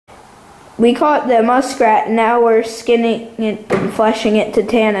We caught the muskrat, and now we're skinning it and fleshing it to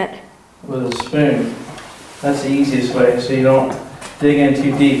tan it. With a spoon. That's the easiest way, so you don't dig in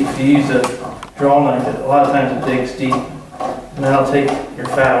too deep. If you use a draw knife, a lot of times it digs deep. And that'll take your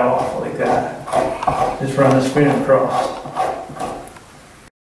fat off like that. Just run the spoon across.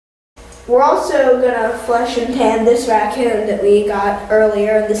 We're also gonna flesh and tan this raccoon that we got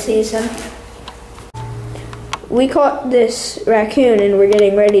earlier in the season. We caught this raccoon and we're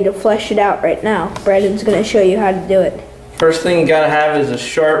getting ready to flesh it out right now. Brandon's gonna show you how to do it. First thing you gotta have is a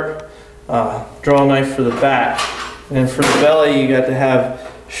sharp draw knife for the back. And for the belly, you got to have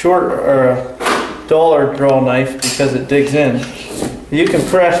short or a duller draw knife because it digs in. You can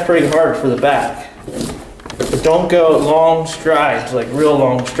press pretty hard for the back. But don't go long strides, like real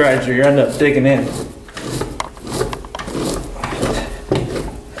long strides, or you end up digging in.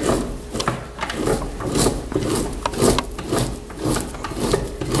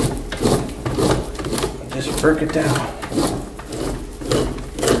 Just work it down.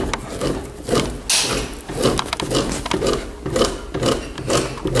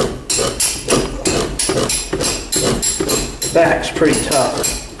 The back's pretty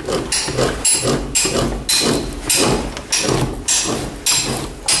tough.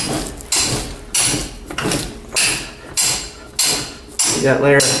 That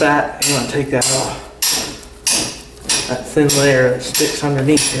layer of fat, you want to take that off. That thin layer that sticks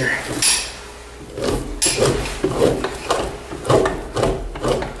underneath here.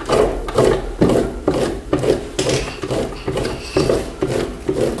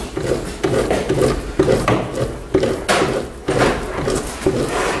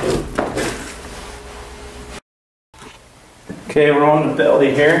 Okay, we're on the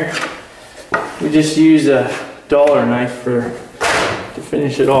belly here. We just use a dollar knife to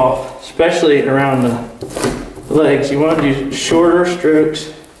finish it off, especially around the legs. You want to do shorter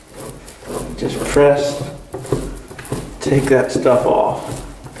strokes. Just press, take that stuff off.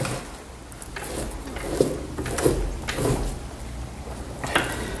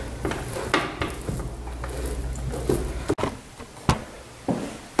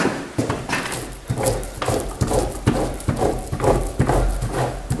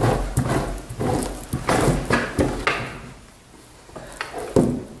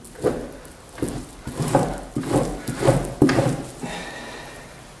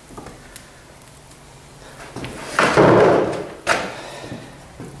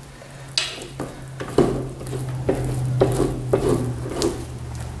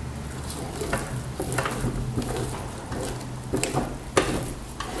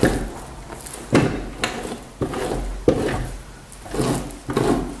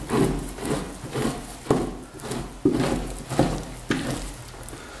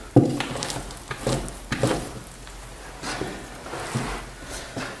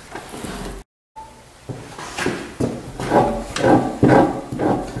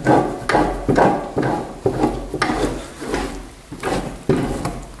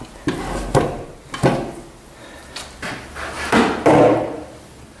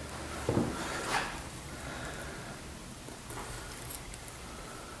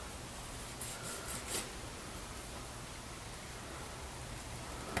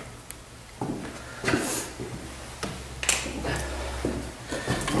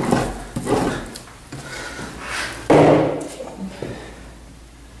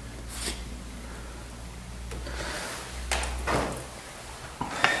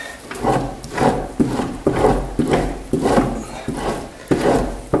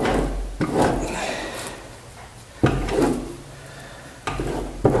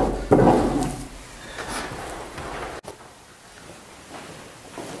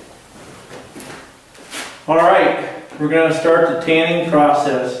 Alright, we're going to start the tanning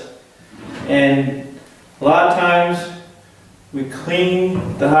process, and a lot of times we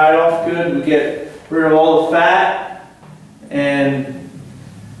clean the hide off good, we get rid of all the fat, and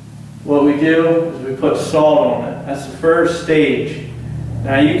what we do is we put salt on it. That's the first stage.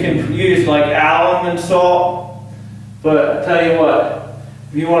 Now you can use like alum and salt, but I tell you what,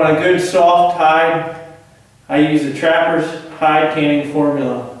 if you want a good soft hide, I use the Trapper's Hide Tanning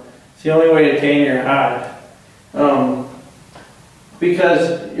Formula. It's the only way to tan your hide.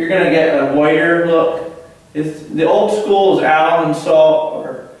 Because you're going to get a whiter look. The old school is alum and salt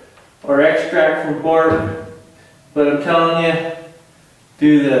or extract from bark, but I'm telling you,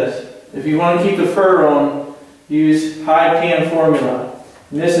 do this. If you want to keep the fur on, use Hide Tan Formula.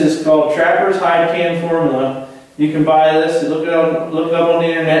 And this is called Trapper's Hide Tan Formula. You can buy this, look it up on the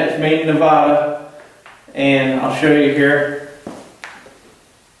internet, it's made in Nevada, and I'll show you here.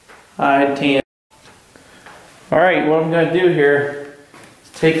 Hide Tan. Alright, what I'm going to do here is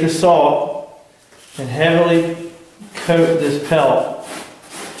take the salt and heavily coat this pelt.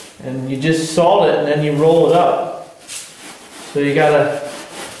 And you just salt it and then you roll it up. So you gotta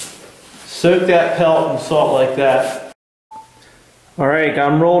soak that pelt in salt like that. Alright, got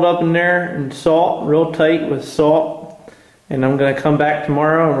them rolled up in there in salt, real tight with salt. And I'm gonna come back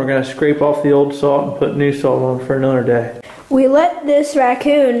tomorrow and we're gonna scrape off the old salt and put new salt on for another day. We let this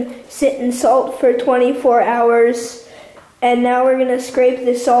raccoon sit in salt for 24 hours, and now we're gonna scrape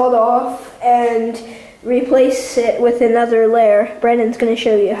the salt off and replace it with another layer. Brendan's gonna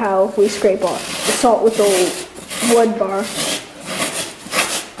show you how we scrape off the salt with the wood bar.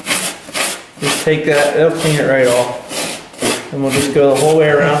 Just take that, it'll clean it right off. And we'll just go the whole way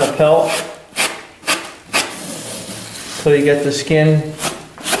around the pelt till you get the skin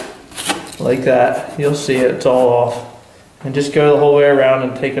like that. You'll see it, it's all off. And just go the whole way around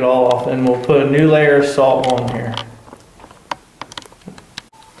and take it all off, and we'll put a new layer of salt on here.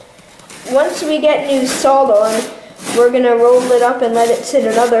 Once we get new salt on, we're gonna roll it up and let it sit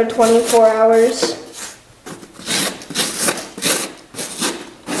another 24 hours.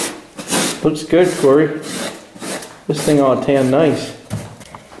 Looks good, Corey. This thing ought to tan nice.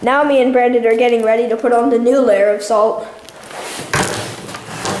 Now me and Brandon are getting ready to put on the new layer of salt.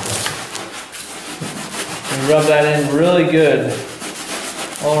 And rub that in really good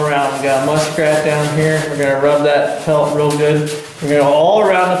all around. We got a muskrat down here. We're going to rub that pelt real good. We're going to go all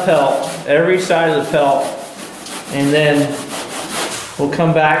around the pelt, every side of the pelt, and then we'll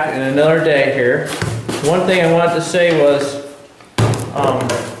come back in another day here. One thing I wanted to say was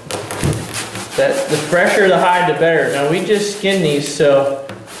that the fresher the hide, the better. Now we just skin these, so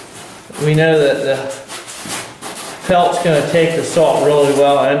we know that the pelt's going to take the salt really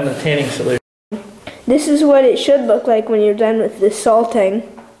well and the tanning solution. This is what it should look like when you're done with the salting.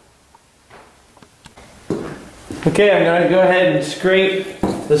 Okay, I'm going to go ahead and scrape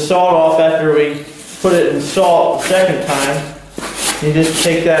the salt off after we put it in salt the second time. You just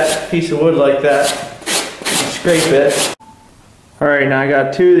take that piece of wood like that and scrape it. Alright, now I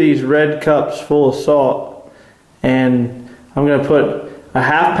got 2 of these red cups full of salt, and I'm going to put a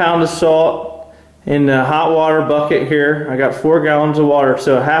 ½ pound of salt in the hot water bucket here. I got 4 gallons of water,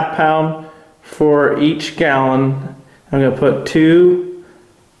 so a ½ pound for each gallon. I'm going to put 2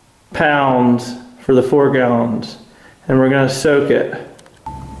 pounds for the 4 gallons, and we're going to soak it.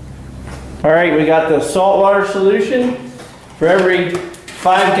 Alright, we got the saltwater solution. For every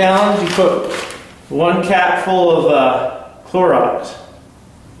 5 gallons you put 1 cap full of Clorox.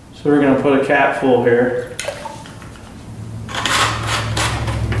 So we're going to put a cap full here.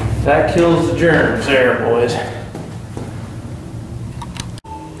 That kills the germs there, boys.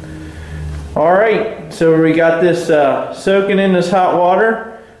 Alright, so we got this soaking in this hot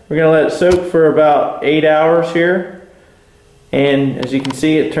water. We're going to let it soak for about 8 hours here. And as you can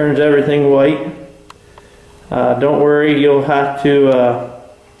see, it turns everything white. Don't worry, you'll have to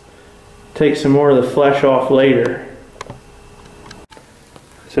take some more of the flesh off later.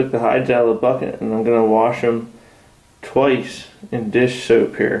 Took the hides out of the bucket, and I'm going to wash them twice in dish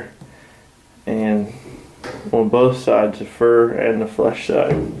soap here, and on both sides, the fur and the flesh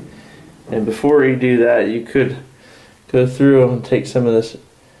side. And before you do that, you could go through and take some of this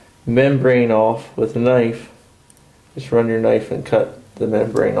membrane off with a knife. Just run your knife and cut the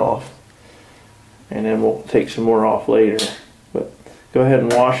membrane off, and then we'll take some more off later. But go ahead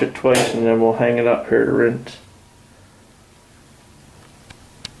and wash it twice, and then we'll hang it up here to rinse.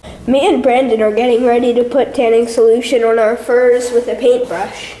 Me and Brandon are getting ready to put tanning solution on our furs with a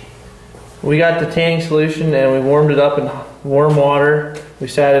paintbrush. We got the tanning solution and we warmed it up in warm water. We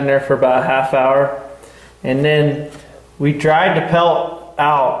sat in there for about a ½ hour, and then we dried the pelt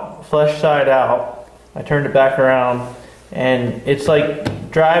out, flesh side out. I turned it back around, and it's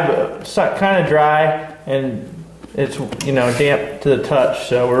like dry, but it's kind of dry, and it's, you know, damp to the touch.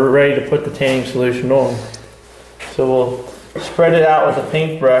 So we're ready to put the tanning solution on. So we'll spread it out with a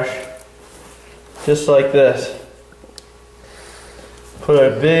paintbrush, just like this. Put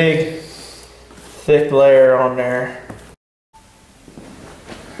a big, thick layer on there.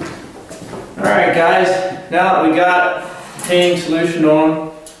 Alright guys, now that we got the tanning solution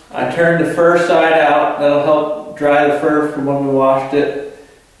on, I turned the fur side out. That'll help dry the fur from when we washed it.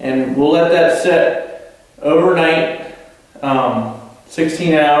 And we'll let that sit overnight,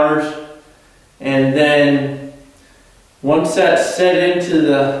 16 hours, and then once that's set into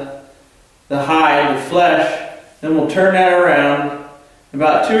the hide, the flesh, then we'll turn that around. In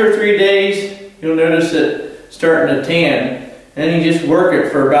about 2 or 3 days, you'll notice it starting to tan. And then you just work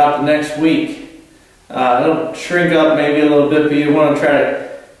it for about the next week. It'll shrink up maybe a little bit, but you want to try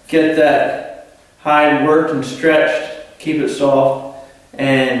to get that hide worked and stretched, keep it soft.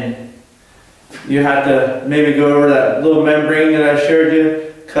 and you have to maybe go over that little membrane that I showed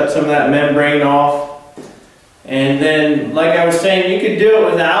you, cut some of that membrane off. And then, like I was saying, you could do it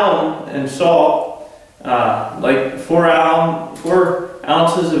with alum and salt, like 4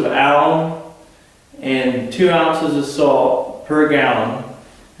 ounces of alum and 2 ounces of salt per gallon.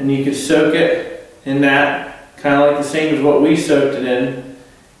 And you could soak it in that, kind of like the same as what we soaked it in.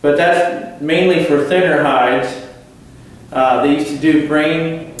 But that's mainly for thinner hides. They used to do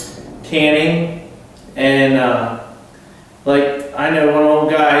brain tanning, and like I know one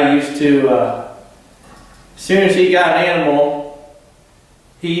old guy used to, as soon as he got an animal,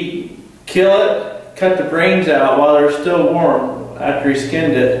 he'd kill it, cut the brains out while they're still warm after he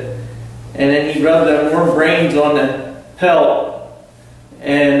skinned it, and then he'd rub them warm brains on the pelt,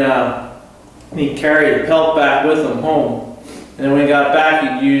 and he'd carry the pelt back with him home. And then when he got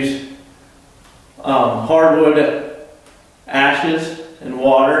back, he'd use hardwood ashes and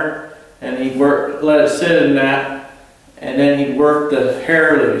water, and he'd let it sit in that, and then he'd work the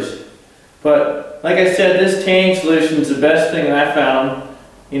hair loose. But like I said, this tanning solution is the best thing I found.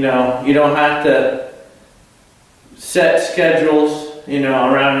 You know, you don't have to set schedules, you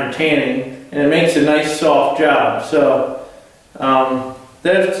know, around your tanning, and it makes a nice soft job. So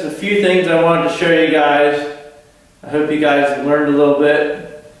there's a few things I wanted to show you guys. I hope you guys learned a little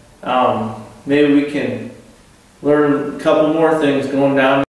bit. Maybe we can learn a couple more things going down